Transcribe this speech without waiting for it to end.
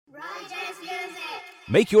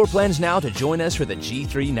Make your plans now to join us for the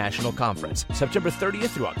G3 National Conference, September 30th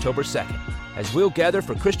through October 2nd, as we'll gather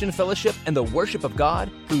for Christian fellowship and the worship of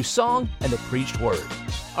God through song and the preached word.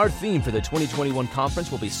 Our theme for the 2021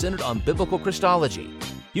 conference will be centered on biblical Christology.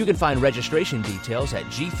 You can find registration details at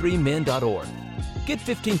g3men.org. Get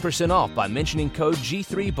 15% off by mentioning code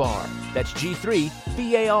G3B.A.R. That's G3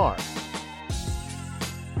 B.A.R.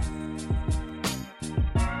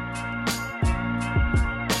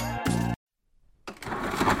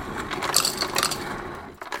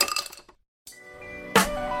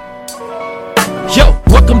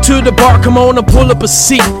 Welcome to the bar, come on and pull up a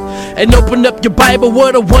seat and open up your Bible,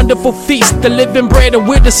 what a wonderful feast. The living bread, and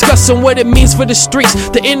we're discussing what it means for the streets,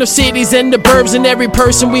 the inner cities and the burbs, and every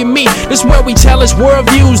person we meet. This is where we challenge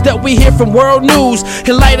worldviews that we hear from world news.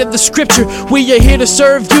 In light of the scripture, we are here to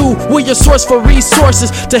serve you. We're your source for resources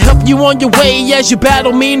to help you on your way as you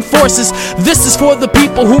battle mean forces. This is for the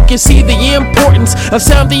people who can see the importance of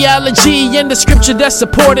sound theology and the scripture that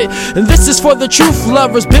support it. And this is for the truth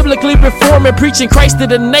lovers, biblically reforming, preaching Christ to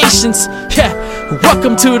the nations. Yeah,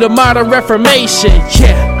 welcome to the modern Reformation.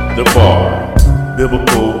 Yeah, the B.A.R,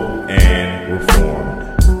 biblical and reformed.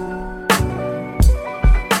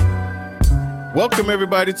 Welcome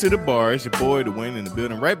everybody to the B.A.R. It's your boy Dwayne in the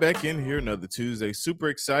building, right back in here another Tuesday. Super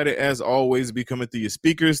excited as always to be coming through your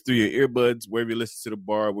speakers, through your earbuds, wherever you listen to the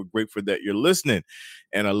B.A.R. We're grateful that you're listening.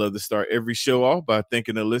 And I love to start every show off by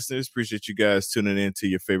thanking the listeners. Appreciate you guys tuning in to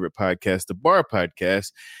your favorite podcast, the B.A.R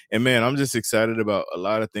Podcast. And man, I'm just excited about a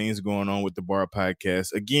lot of things going on with the B.A.R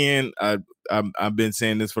Podcast. Again, I've been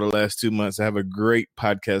saying this for the last 2 months. I have a great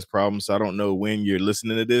podcast problem, so I don't know when you're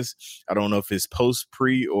listening to this. I don't know if it's post,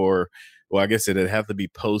 pre, or well, I guess it'd have to be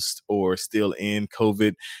post or still in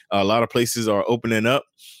COVID. A lot of places are opening up.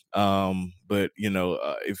 But you know,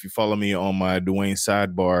 if you follow me on my Dwayne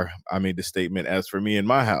sidebar, I made the statement, as for me and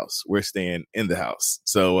my house, we're staying in the house.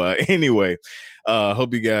 So anyway,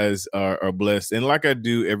 hope you guys are blessed. And like I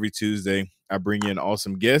do every Tuesday, I bring in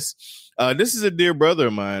awesome guests. This is a dear brother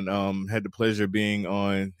of mine. Had the pleasure of being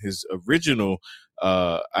on his original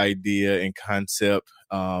idea and concept.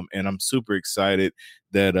 And I'm super excited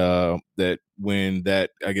that when that,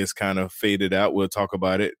 I guess, kind of faded out, we'll talk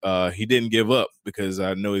about it. He didn't give up, because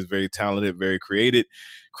I know he's very talented, very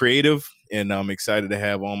creative, and I'm excited to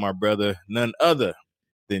have on my brother, none other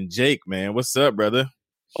than Jake, man. What's up, brother?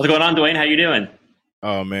 What's going on, Dwayne? How you doing?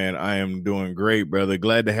 Oh, man, I am doing great, brother.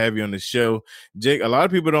 Glad to have you on the show. Jake, a lot of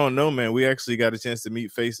people don't know, man, we actually got a chance to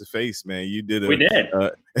meet face to face, man. We did.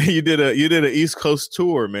 You did an East Coast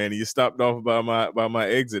tour, man. You stopped off by my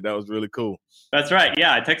exit. That was really cool. That's right.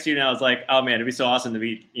 Yeah, I texted you and I was like, oh man, it'd be so awesome to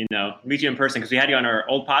meet you in person, because we had you on our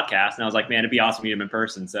old podcast, and I was like, man, it'd be awesome to meet him in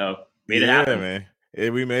person. So made it happen, man.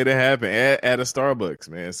 We made it happen at a Starbucks,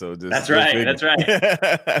 man. So just that's right. That's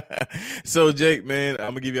right. So Jake, man,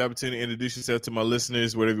 I'm gonna give you the opportunity to introduce yourself to my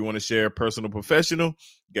listeners, whatever you want to share, personal, professional.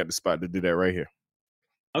 You got the spot to do that right here.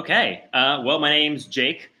 Okay. Well, my name's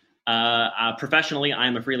Jake. Professionally,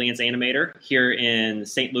 I'm a freelance animator here in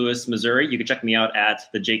St. Louis, Missouri. You can check me out at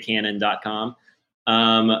thejakecannon.com.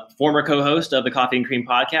 Former co-host of the Coffee and Cream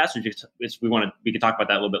podcast, which we can talk about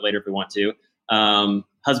that a little bit later if we want to.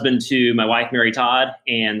 Husband to my wife, Mary Todd,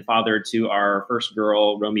 and father to our first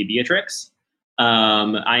girl, Romy Beatrix.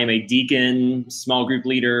 I am a deacon, small group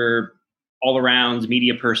leader, all-around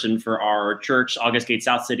media person for our church, August Gate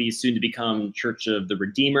South City, soon to become Church of the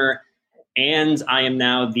Redeemer. And I am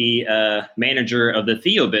now the manager of the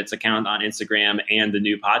Theo.Bits account on Instagram and the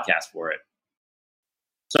new podcast for it.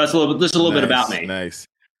 So that's a little bit about me. Nice.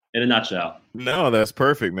 In a nutshell. No, that's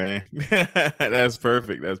perfect, man. That's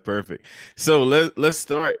perfect. So let's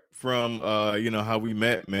start from how we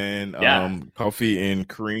met, man. Yeah. Coffee and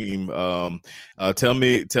Cream. Tell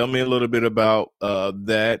me a little bit about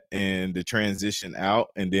that and the transition out,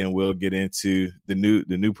 and then we'll get into the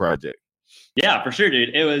new project. Yeah, for sure,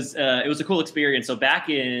 dude. It was a cool experience. So back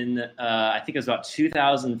in I think it was about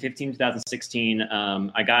 2015, 2016,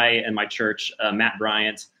 a guy in my church, Matt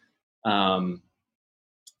Bryant,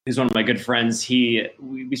 he's one of my good friends. We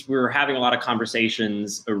were having a lot of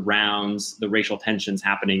conversations around the racial tensions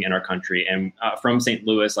happening in our country. And from St.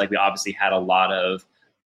 Louis, we obviously had a lot of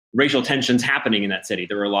racial tensions happening in that city.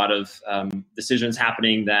 There were a lot of decisions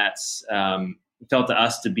happening that felt to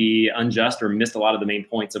us to be unjust or missed a lot of the main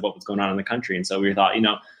points of what was going on in the country. And so we thought,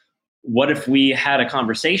 what if we had a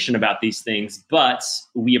conversation about these things, but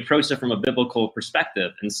we approached it from a biblical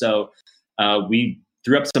perspective? And so we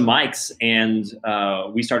threw up some mics and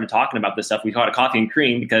we started talking about this stuff. We called it Coffee and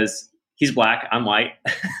Cream because he's black, I'm white.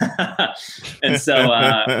 And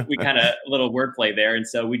so we kind of a little wordplay there. And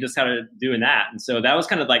so we just kind of doing that. And so that was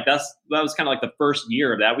kind of like, the first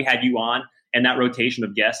year of that. We had you on and that rotation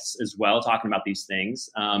of guests as well, talking about these things.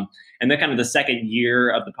 And then kind of the second year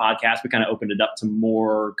of the podcast, we kind of opened it up to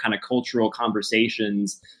more kind of cultural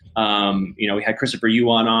conversations. We had Christopher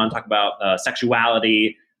Yuan on talk about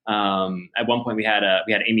sexuality. At one point we had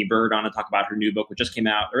Amy Bird on to talk about her new book, which just came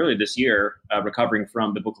out earlier this year, Recovering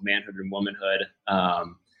from Biblical Manhood and Womanhood.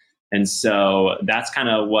 And so that's kind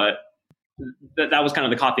of that was kind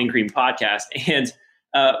of the Coffee and Cream podcast. And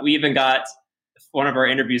we even got one of our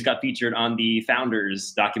interviews got featured on the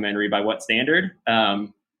Founders documentary, By What Standard?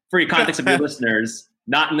 For your context of your listeners,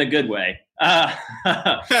 not in the good way.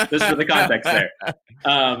 Just for the context there.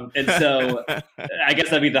 And so I guess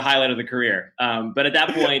that'd be the highlight of the career. But at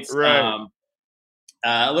that point, right.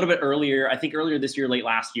 A little bit earlier, I think earlier this year, late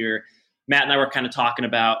last year, Matt and I were kind of talking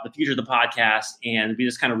about the future of the podcast, and we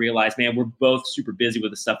just kind of realized, man, we're both super busy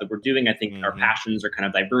with the stuff that we're doing. I think our passions are kind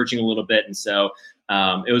of diverging a little bit. And so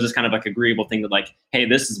it was just kind of like agreeable thing that like, hey,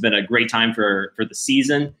 this has been a great time for the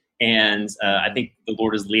season. And I think the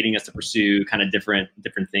Lord is leading us to pursue kind of different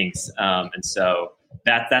things. And so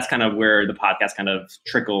that's kind of where the podcast kind of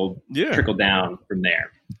trickled down from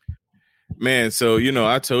there. Man, so,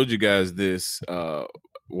 I told you guys this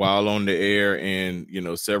while on the air and,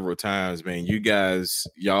 several times, man,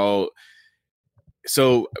 y'all.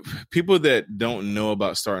 So people that don't know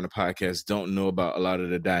about starting a podcast don't know about a lot of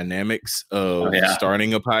the dynamics of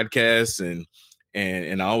starting a podcast.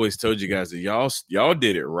 And I always told you guys that y'all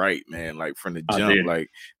did it right, man. Like from the jump, dude. like,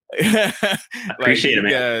 appreciate it,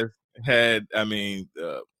 man. Guys had,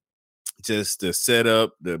 just the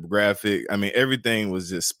setup, the graphic. Everything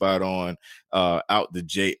was just spot on out the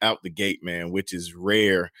gate, man, which is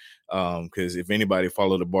rare. Because if anybody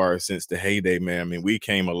followed the bar since the heyday, man, we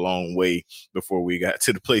came a long way before we got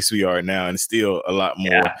to the place we are now, and still a lot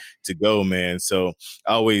more to go, man. So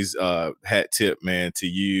I always hat tip, man, to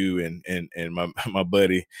you and my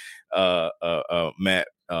buddy Matt.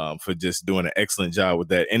 For just doing an excellent job with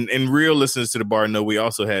that. And real listeners to the bar know we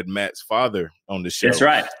also had Matt's father on the show. That's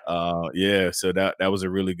right. So that was a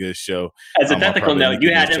really good show. As a technical note,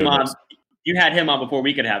 you had him on. You had him on before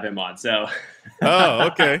we could have him on. So. Oh,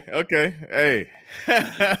 okay. Hey.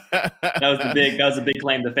 that was a big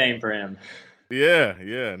claim to fame for him. Yeah.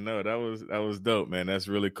 No, that was dope, man. That's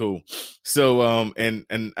really cool. So,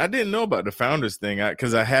 and I didn't know about the Founders thing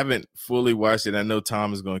because I haven't fully watched it. I know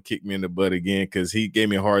Tom is going to kick me in the butt again because he gave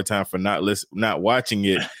me a hard time for not watching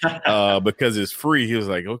it because it's free. He was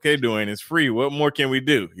like, "Okay, Dwayne, it's free. What more can we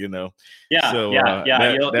do?" Yeah. So,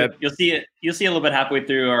 you'll see it. You'll see a little bit halfway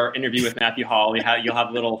through our interview with Matthew Hall. You'll have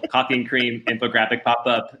a little Coffee and Cream infographic pop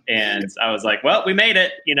up, and I was like, "Well, we made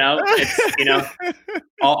it." It's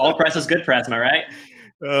all press is good press. Am I right?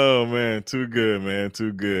 Oh man, too good, man,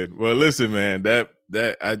 too good. Well, listen, man, that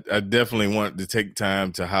I definitely want to take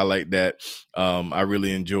time to highlight that. I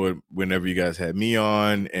really enjoyed whenever you guys had me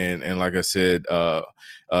on, and like I said, to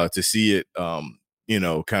see it, kind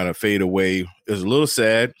of fade away, it was a little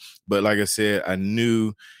sad. But like I said, I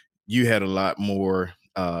knew you had a lot more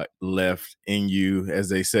left in you, as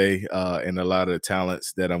they say, and a lot of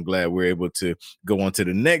talents that I'm glad we're able to go on to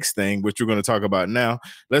the next thing, which we're going to talk about now.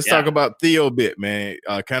 Let's talk about Theo.Bits, man.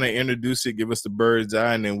 Kind of introduce it, give us the bird's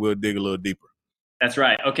eye, and then we'll dig a little deeper. That's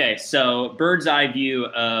right. Okay, so bird's eye view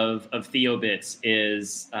of Theo.Bits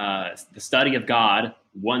is the study of God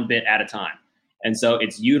one bit at a time. And so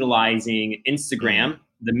it's utilizing Instagram,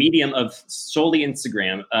 the medium of solely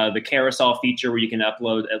Instagram, the carousel feature where you can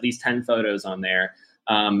upload at least 10 photos on there,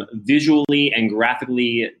 visually and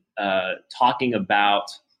graphically talking about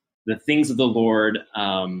the things of the Lord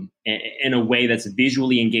in a way that's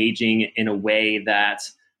visually engaging, in a way that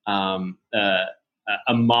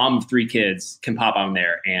a mom of 3 kids can pop on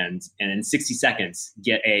there and in 60 seconds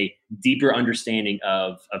get a deeper understanding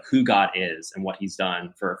of who God is and what he's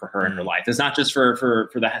done for her in her life. It's not just for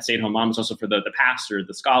the stay-at-home mom, it's also for the pastor,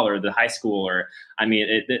 the scholar, the high schooler.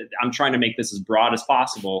 I'm trying to make this as broad as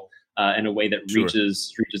possible in a way that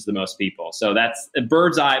reaches the most people. So that's a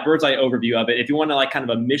bird's eye overview of it. If you want to like kind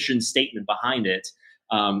of a mission statement behind it,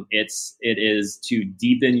 it is to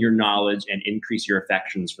deepen your knowledge and increase your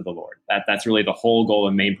affections for the Lord. That's really the whole goal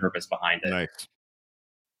and main purpose behind it.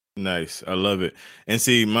 Nice. I love it. And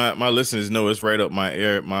see, my listeners know it's right up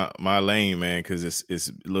my lane, man, because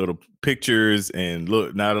it's little pictures and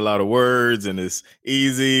not a lot of words, and it's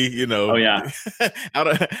easy, Oh yeah.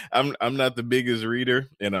 I'm not the biggest reader,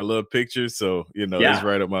 and I love pictures, so it's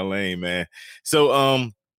right up my lane, man. So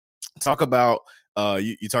talk about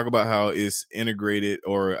you talk about how it's integrated,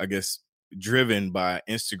 or I guess driven by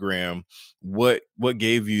Instagram. What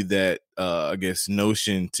gave you that I guess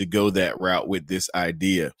notion to go that route with this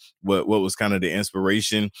idea? What was kind of the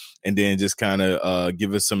inspiration? And then just kind of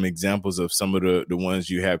give us some examples of some of the ones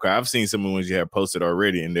you have. 'Cause I've seen some of the ones you have posted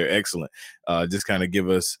already, and they're excellent. Just kind of give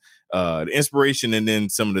us the inspiration and then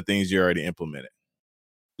some of the things you already implemented.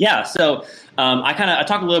 Yeah, so I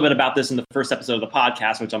talked a little bit about this in the first episode of the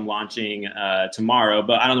podcast, which I'm launching tomorrow.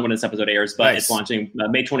 But I don't know when this episode airs, but It's launching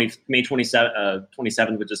May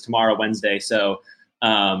 27th, which is tomorrow, Wednesday. So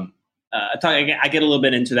I get a little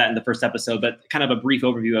bit into that in the first episode, but kind of a brief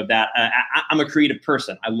overview of that. I'm a creative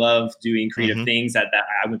person. I love doing creative things. That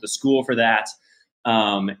I went to school for that,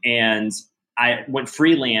 and I went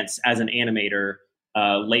freelance as an animator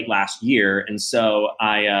late last year. And so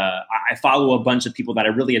I follow a bunch of people that I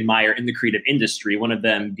really admire in the creative industry, one of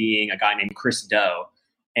them being a guy named Chris Do.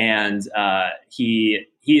 And he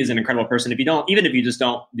is an incredible person. Even if you just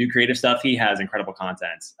don't do creative stuff, he has incredible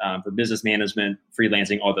content for business management,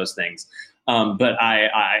 freelancing, all those things. But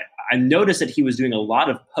I noticed that he was doing a lot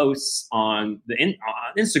of posts on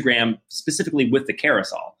Instagram, specifically with the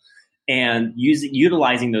carousel, and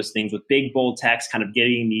utilizing those things with big, bold text, kind of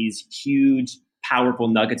getting these huge, powerful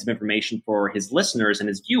nuggets of information for his listeners and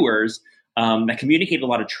his viewers that communicate a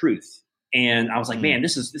lot of truth. And I was like, man,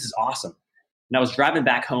 this is awesome. And I was driving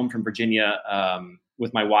back home from Virginia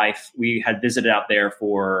with my wife. We had visited out there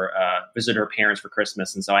visited her parents for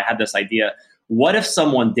Christmas. And so I had this idea, what if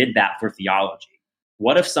someone did that for theology?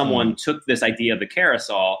 What if someone took this idea of the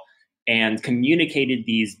carousel and communicated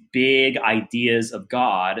these big ideas of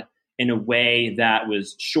God in a way that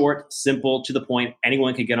was short, simple, to the point?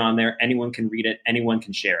 Anyone can get on there, anyone can read it, anyone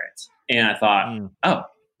can share it. And I thought, oh,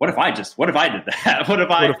 what if I did that? What if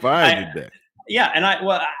I did that? Yeah. And I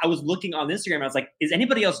was looking on Instagram and I was like, is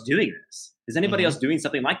anybody else doing this? Is anybody else doing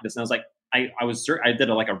something like this? And I was like, I did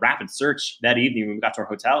a rapid search that evening when we got to our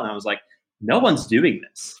hotel, and I was like, no one's doing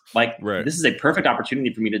this. This is a perfect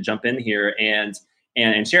opportunity for me to jump in here and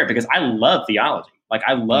share it, because I love theology. Like,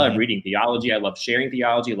 I love reading theology. I love sharing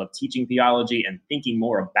theology. I love teaching theology and thinking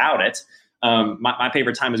more about it. My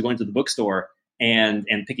favorite time is going to the bookstore and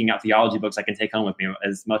picking out theology books I can take home with me,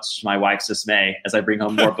 as much to my wife's dismay, as I bring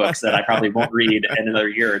home more books that I probably won't read in another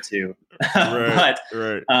year or two. Right.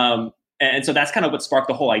 And so that's kind of what sparked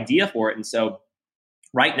the whole idea for it. And so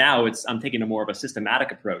right now I'm taking a more of a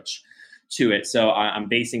systematic approach to it. So I'm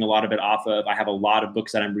basing a lot of it off of, I have a lot of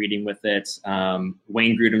books that I'm reading with it.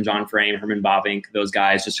 Wayne Grudem, John Frame, Herman Bavinck, those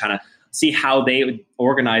guys, just trying to see how they would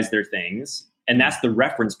organize their things. And that's the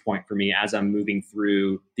reference point for me as I'm moving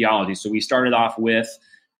through theology. So we started off with,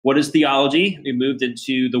 what is theology? We moved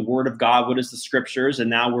into the Word of God. What is the Scriptures? And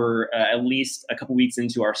now we're at least a couple weeks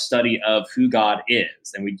into our study of who God is.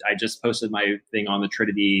 And I just posted my thing on the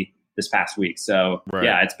Trinity this past week. So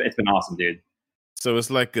yeah, it's been awesome, dude. So it's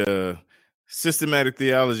like a systematic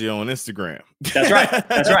theology on Instagram. That's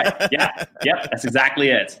right. Yeah. Yep. That's exactly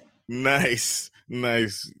it. Nice.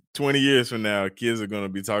 20 years from now, kids are going to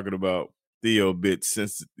be talking about Theo.Bits,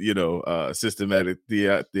 since systematic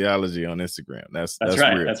theology on Instagram. That's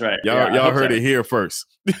right. Real. That's right. Y'all heard it here first.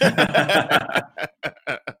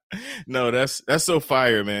 No, that's so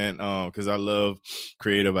fire, man. Because I love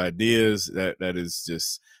creative ideas. That is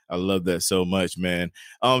just, I love that so much, man.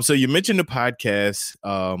 So you mentioned the podcast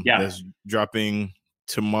that's dropping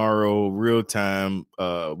tomorrow, real time,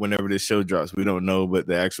 whenever this show drops. We don't know, but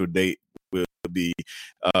the actual date will be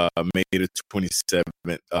May the 27th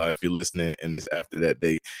if you're listening, and it's after that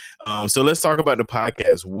date. So let's talk about the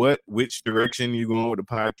podcast. Which direction you going with the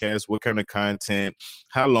podcast? What kind of content?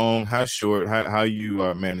 How long? How short? How you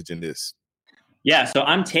are managing this? Yeah, so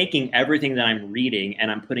I'm taking everything that I'm reading and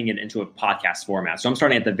I'm putting it into a podcast format. So I'm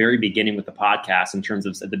starting at the very beginning with the podcast, in terms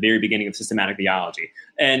of at the very beginning of systematic theology.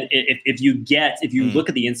 And if you look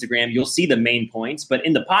at the Instagram, you'll see the main points. But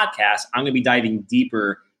in the podcast, I'm going to be diving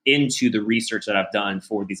deeper into the research that I've done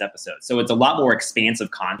for these episodes. So it's a lot more expansive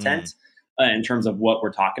content in terms of what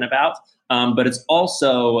we're talking about. But it's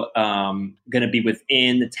also going to be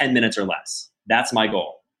within 10 minutes or less. That's my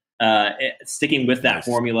goal. Sticking with that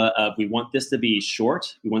formula of, we want this to be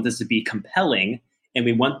short, we want this to be compelling, and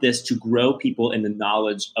we want this to grow people in the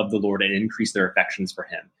knowledge of the Lord and increase their affections for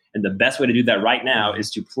Him. And the best way to do that right now is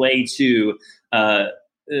to play to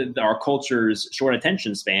our culture's short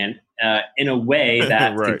attention span in a way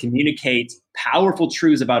that can communicate powerful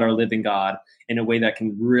truths about our living God in a way that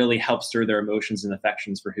can really help stir their emotions and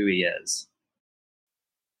affections for who He is.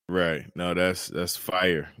 Right. No, that's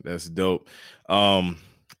fire. That's dope.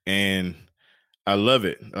 And I love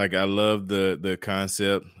it. Like, I love the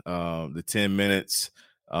concept, the 10 minutes,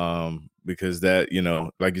 because that,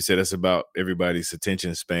 like you said, that's about everybody's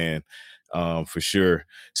attention span. for sure.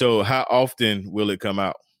 So how often will it come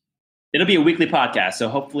out? It'll be a weekly podcast. So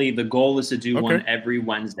hopefully the goal is to do one every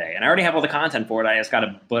Wednesday. And I already have all the content for it. I just got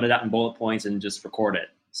to put it out in bullet points and just record it.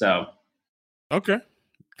 So. Okay.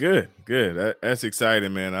 Good. That's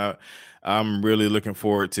exciting, man. I'm really looking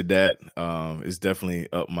forward to that. It's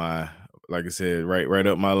definitely up my, like I said, right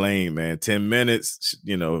up my lane, man. 10 minutes,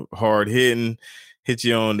 hard hitting. Hit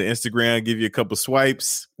you on the Instagram, give you a couple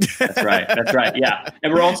swipes. That's right. Yeah.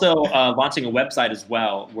 And we're also launching a website as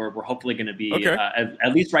well, where we're hopefully going to be,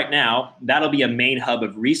 at least right now, that'll be a main hub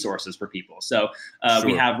of resources for people. So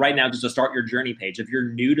we have right now just a Start Your Journey page. If you're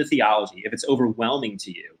new to theology, if it's overwhelming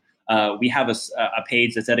to you, we have a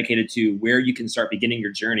page that's dedicated to where you can start beginning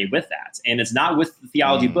your journey with that. And it's not with the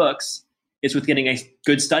theology books. It's with getting a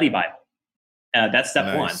good study Bible. That's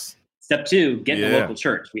step one. Step two, get in a local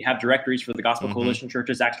church. We have directories for the Gospel Coalition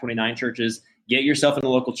churches, Acts 29 churches. Get yourself in a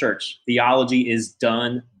local church. Theology is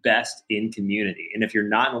done best in community. And if you're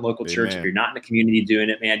not in a local church, if you're not in a community doing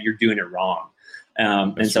it, man, you're doing it wrong.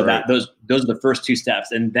 And so those are the first two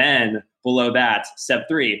steps. And then below that, step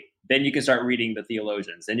three, then you can start reading the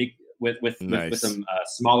theologians. And with some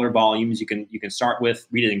smaller volumes, you can start with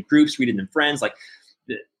read it in groups, read it in friends. Like,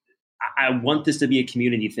 I want this to be a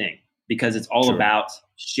community thing, because it's all about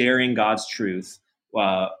sharing God's truth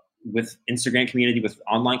with Instagram community, with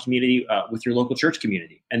online community, with your local church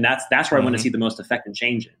community. And that's where I want to see the most effect and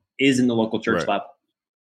change is in the local church level.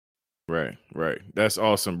 Right. That's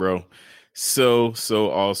awesome, bro. So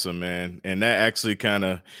awesome, man. And that actually kind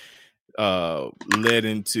of led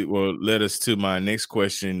us to my next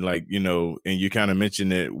question, like, and you kind of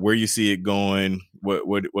mentioned it, where you see it going,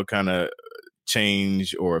 what kind of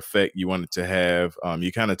change or effect you want it to have.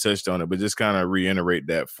 You kind of touched on it, but just kind of reiterate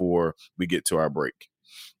that before we get to our break.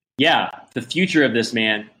 Yeah, the future of this,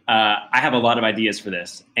 man. I have a lot of ideas for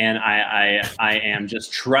this, and I am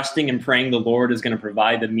just trusting and praying the Lord is going to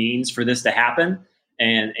provide the means for this to happen,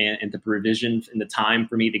 and the provision and the time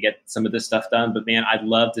for me to get some of this stuff done. But man, I'd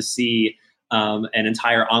love to see an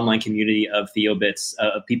entire online community of Theo.Bits,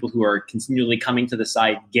 of people who are continually coming to the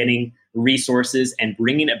site, getting resources and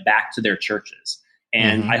bringing it back to their churches.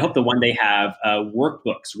 And I hope that one day have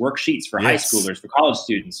workbooks, worksheets for high schoolers, for college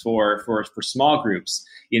students, for small groups.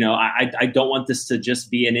 I don't want this to just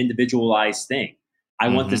be an individualized thing. I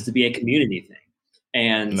want this to be a community thing.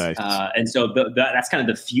 And so that's kind of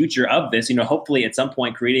the future of this. Hopefully at some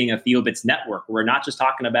point creating a Theo.Bits network where we're not just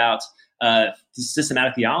talking about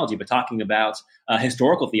systematic theology, but talking about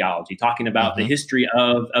historical theology, talking about the history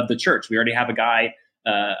of the church. We already have a guy,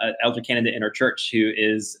 an elder candidate in our church, who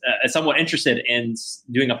is somewhat interested in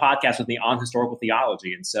doing a podcast with me on historical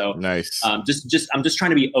theology. And so I'm just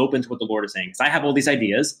trying to be open to what the Lord is saying, because I have all these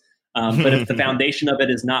ideas. But if the foundation of it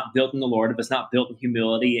is not built in the Lord, if it's not built in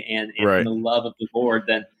humility and in the love of the Lord,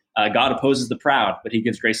 then God opposes the proud, but he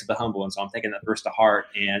gives grace to the humble. And so I'm taking that verse to heart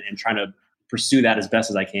and trying to pursue that as best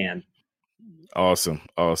as I can. Awesome.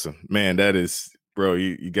 Man, that is, bro,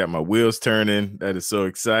 you got my wheels turning. That is so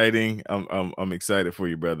exciting. I'm excited for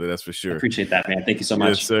you, brother. That's for sure. I appreciate that, man. Thank you so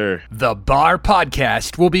much. Yes, sir. The B.A.R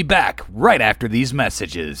podcast will be back right after these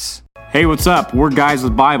messages. Hey, what's up? We're Guys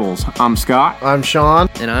with Bibles. I'm Scott. I'm Sean.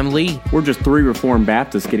 And I'm Lee. We're just three Reformed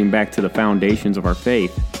Baptists getting back to the foundations of our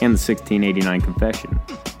faith and the 1689 Confession.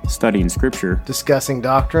 Studying Scripture. Discussing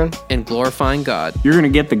doctrine. And glorifying God. You're going to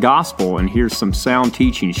get the gospel and hear some sound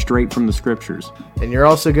teaching straight from the Scriptures. And you're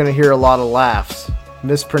also going to hear a lot of laughs,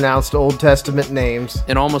 mispronounced Old Testament names,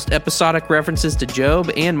 and almost episodic references to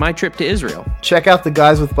Job and my trip to Israel. Check out the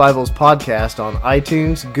Guys with Bibles podcast on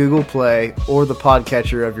iTunes, Google Play, or the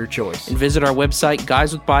podcatcher of your choice. And visit our website,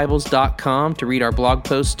 guyswithbibles.com, to read our blog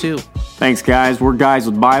posts too. Thanks, guys. We're Guys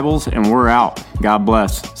with Bibles, and we're out. God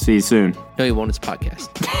bless. See you soon. No, you won't. It's a podcast.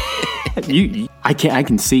 I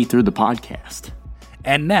can see through the podcast.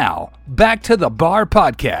 And now, back to the B.A.R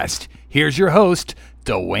podcast. Here's your host,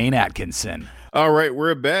 Dwayne Atkinson. All right,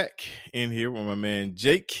 we're back in here with my man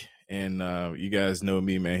Jake, and you guys know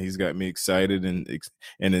me, man. He's got me excited and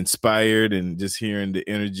inspired, and just hearing the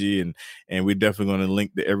energy, and we're definitely going to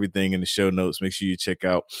link to everything in the show notes. Make sure you check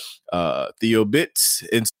out Theo.Bits.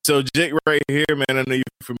 And so, Jake, right here, man, I know you're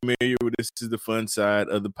familiar with this. Is the fun side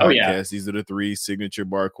of the podcast. Oh, yeah. These are the 3 signature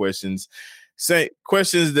B.A.R questions.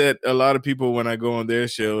 Questions that a lot of people, when I go on their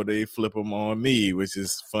show, they flip them on me, which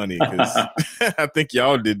is funny because I think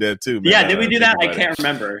y'all did that too, man. Yeah, did we do that? I can't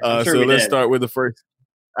remember. Sure so let's start with the first.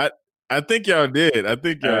 I think y'all did. I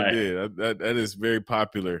think y'all did. That is very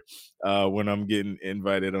popular when I'm getting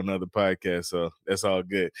invited on other podcasts, so that's all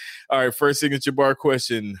good. All right, first signature B.A.R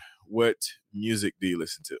question: what music do you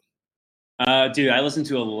listen to? Dude, I listen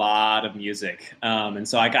to a lot of music. And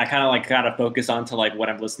so I kind of like gotta focus on to like what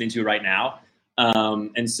I'm listening to right now.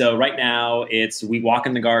 And so right now it's We Walk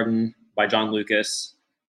in the Garden by John Lucas.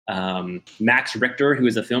 Max Richter, who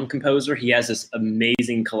is a film composer, he has this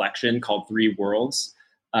amazing collection called Three Worlds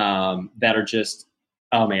that are just,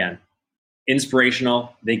 oh man,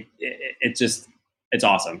 inspirational. It's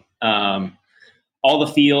awesome. All the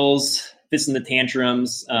Feels, Fits in the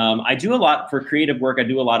Tantrums. I do a lot for creative work. I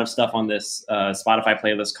do a lot of stuff on this Spotify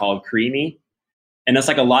playlist called Creamy, and that's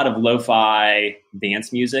like a lot of lo-fi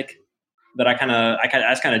dance music that I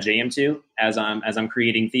just kind of jam to as I'm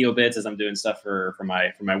creating Theo.Bits, as I'm doing stuff for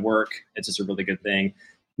my work. It's just a really good thing.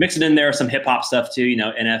 Mix it in there, some hip hop stuff too.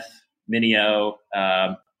 NF, Mineo,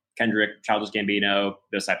 Kendrick, Childish Gambino,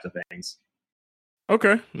 those types of things.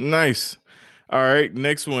 Okay, nice. All right,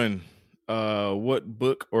 next one. What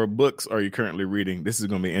book or books are you currently reading? This is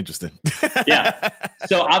going to be interesting. Yeah.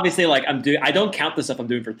 So obviously, like I don't count the stuff I'm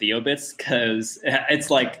doing for Theo.Bits because it's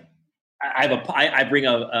like I bring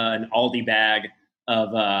an Aldi bag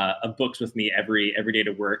of books with me every day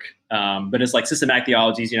to work. But it's like systematic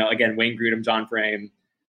theologies. Again, Wayne Grudem, John Frame,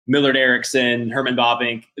 Millard Erickson, Herman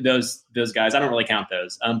Bobbink, those guys. I don't really count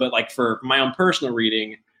those. But like for my own personal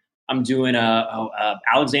reading, I'm doing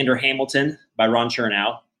Alexander Hamilton by Ron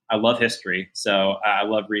Chernow. I love history, so I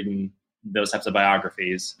love reading those types of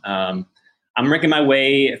biographies. I'm making my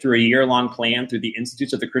way through a year-long plan through the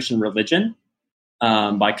Institutes of the Christian Religion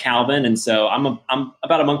by Calvin, and so I'm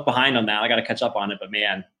about a month behind on that. I got to catch up on it, but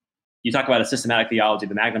man, you talk about a systematic theology,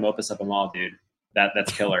 the magnum opus of them all, dude.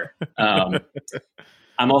 That's killer. I'm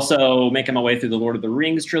also making my way through the Lord of the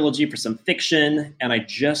Rings trilogy for some fiction, and I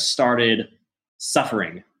just started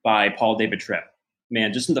Suffering by Paul David Tripp.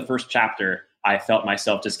 Man, just in the first chapter, I felt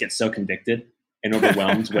myself just get so convicted and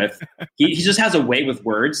overwhelmed with. He just has a way with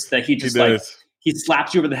words that he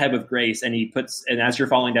slaps you over the head with grace, and as you're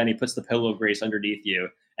falling down, he puts the pillow of grace underneath you,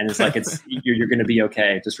 and it's like you're going to be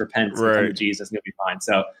okay. Just repent, and come to Jesus, and you'll be fine.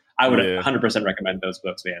 So I would 100% recommend those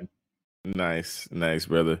books, man. Nice,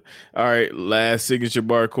 brother. All right, last signature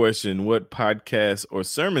bar question: what podcasts or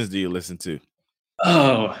sermons do you listen to?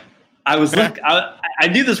 Oh, I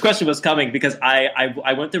knew this question was coming because I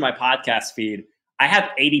went through my podcast feed. I have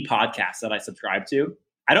 80 podcasts that I subscribe to.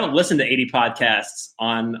 I don't listen to 80 podcasts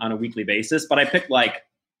on a weekly basis, but I pick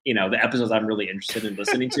the episodes I'm really interested in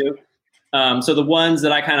listening to. So the ones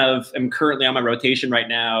that I kind of am currently on my rotation right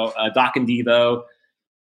now, Doc and Devo,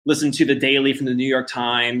 listen to The Daily from the New York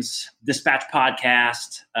Times, Dispatch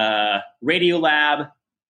Podcast, Radio Lab,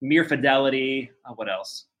 Mere Fidelity. What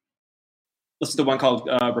else? Listen to one called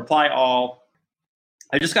Reply All.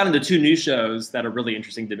 I just got into 2 new shows that are really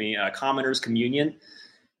interesting to me. Commoners Communion,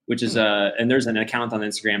 which is and there's an account on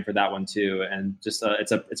Instagram for that one too. And just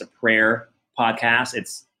it's a prayer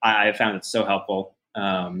podcast. I found it so helpful.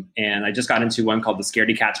 And I just got into one called the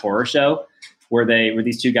Scaredy Cats Horror Show, where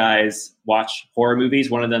these 2 guys watch horror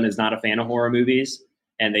movies. One of them is not a fan of horror movies,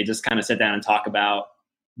 and they just kind of sit down and talk about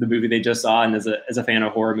the movie they just saw. And as a fan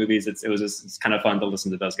of horror movies, it's kind of fun to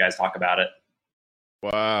listen to those guys talk about it.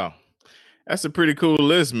 Wow, that's a pretty cool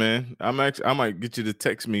list, man. I might get you to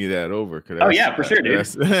text me that over. Oh yeah, for sure,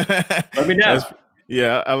 dude. Let me know.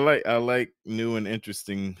 Yeah, I like new and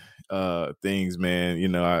interesting things,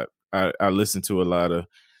 man. I listen to a lot of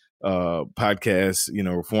podcasts,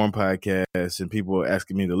 reform podcasts, and people are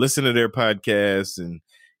asking me to listen to their podcasts, and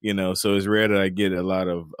so it's rare that I get a lot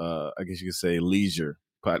of I guess you could say leisure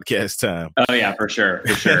podcast time. Oh yeah, for sure.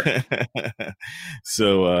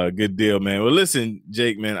 So good deal, man. Well, listen,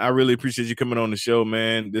 Jake, man, I really appreciate you coming on the show,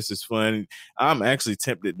 man. This is fun. I'm actually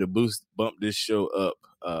tempted to bump this show up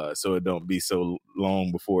so it don't be so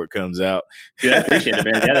long before it comes out. Yeah, I appreciate it,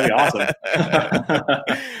 man. Yeah, that'd be awesome.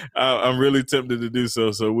 I'm really tempted to do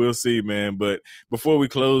so we'll see, man. But before we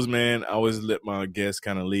close, man, I always let my guests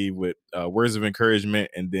kind of leave with words of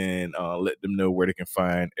encouragement, and then let them know where they can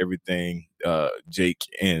find everything Jake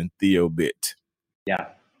and Theo.Bit. Yeah.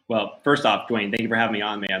 Well, first off, Dwayne, thank you for having me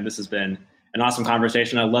on, man. This has been an awesome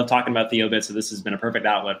conversation. I love talking about Theo.Bit, so this has been a perfect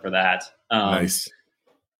outlet for that. Nice.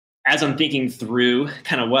 As I'm thinking through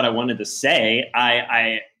kind of what I wanted to say,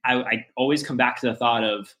 I always come back to the thought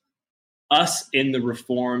of us in the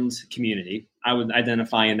Reformed community. I would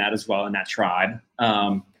identify in that as well, in that tribe.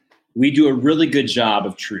 We do a really good job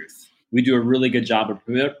of truth. We do a really good job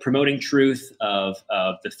of promoting truth, of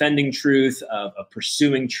defending truth, of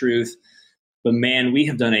pursuing truth. But man, we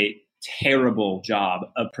have done a terrible job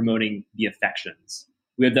of promoting the affections.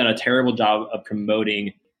 We have done a terrible job of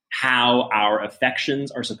promoting how our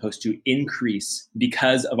affections are supposed to increase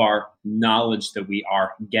because of our knowledge that we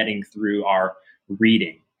are getting through our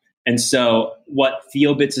reading. And so what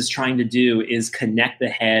Theo.Bits is trying to do is connect the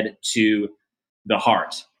head to the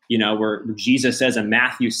heart. Where Jesus says in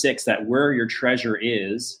Matthew 6 that where your treasure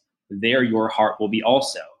is, there your heart will be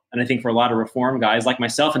also. And I think for a lot of Reform guys like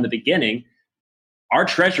myself in the beginning, our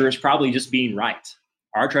treasure is probably just being right.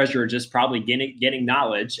 Our treasure is just probably getting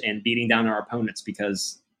knowledge and beating down our opponents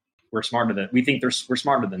because we think we're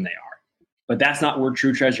smarter than they are. But that's not where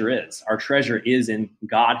true treasure is. Our treasure is in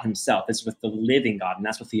God himself. It's with the living God. And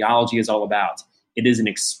that's what theology is all about. It is an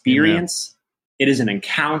experience. Amen. It is an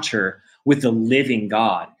encounter with the living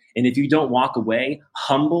God. And if you don't walk away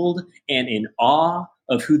humbled and in awe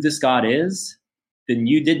of who this God is, then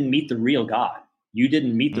you didn't meet the real God. You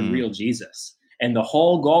didn't meet the real Jesus. And the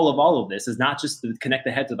whole goal of all of this is not just to connect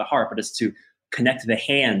the head to the heart, but it's to connect the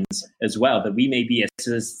hands as well, that we may be, as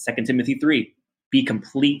says 2 Timothy 3, be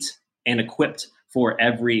complete and equipped for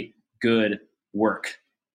every good work.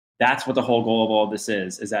 That's what the whole goal of all of this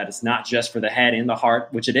is that it's not just for the head and the heart,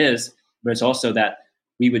 which it is, but it's also that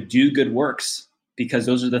we would do good works because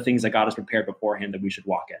those are the things that God has prepared beforehand that we should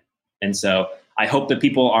walk in. And so I hope that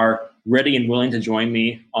people are ready and willing to join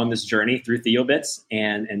me on this journey through Theo.Bits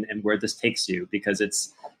and where this takes you, because it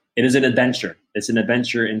is an adventure. It's an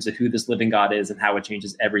adventure into who this living God is and how it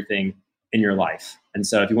changes everything in your life. And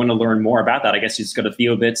so if you want to learn more about that, I guess you just go to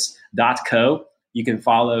Theo.Bits.co. You can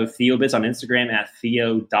follow Theo.Bits on Instagram at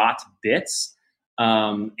Theo.Bits.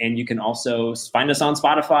 And you can also find us on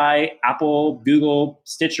Spotify, Apple, Google,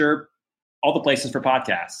 Stitcher, all the places for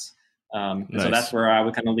podcasts. Nice. So that's where I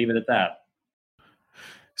would kind of leave it at that.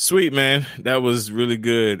 Sweet, man. That was really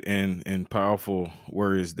good and powerful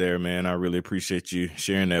words there, man. I really appreciate you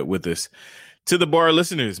sharing that with us. To the Bar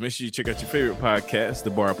listeners, make sure you check out your favorite podcast,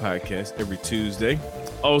 the Bar Podcast, every Tuesday.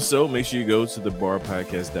 Also, make sure you go to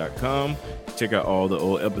thebarpodcast.com, check out all the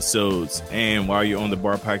old episodes. And while you're on the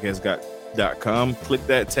barpodcast.com, click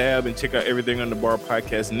that tab and check out everything on the Bar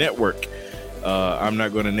Podcast Network. I'm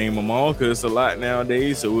not going to name them all because it's a lot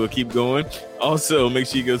nowadays, so we'll keep going. Also, make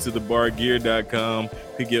sure you go to thebargear.com,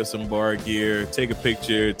 pick up some bar gear, take a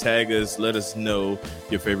picture, tag us, let us know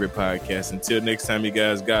your favorite podcast. Until next time, you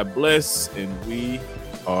guys, God bless, and we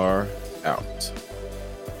are out.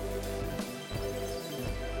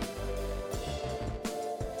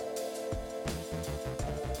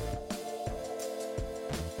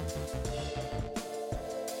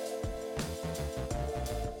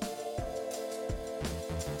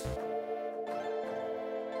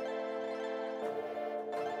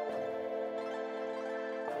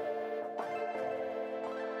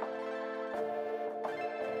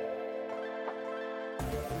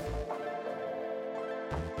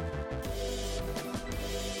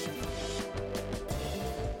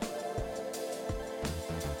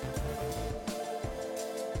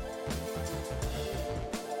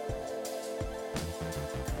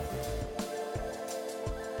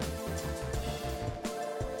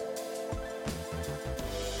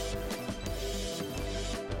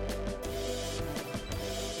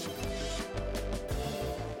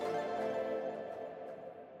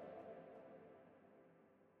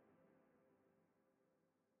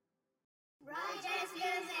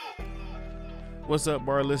 What's up,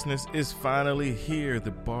 Bar listeners? It's finally here,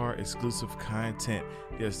 the Bar exclusive content.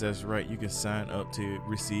 Yes, that's right. You can sign up to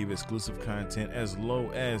receive exclusive content as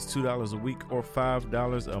low as $2 a week or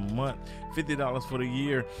 $5 a month, $50 for the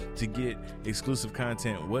year to get exclusive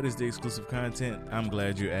content. What is the exclusive content? I'm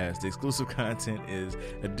glad you asked. The exclusive content is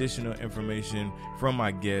additional information from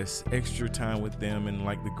my guests, extra time with them in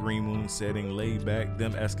like the green moon setting, laid back,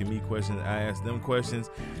 them asking me questions, I ask them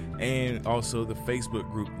questions, and also the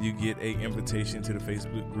Facebook group. You get an invitation to the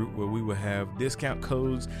Facebook group where we will have discount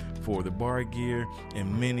codes for the bar gear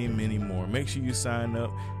and many, many more. Make sure you sign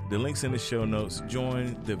up. The link's in the show notes.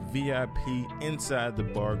 Join the VIP inside the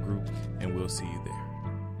bar group, and we'll see you there.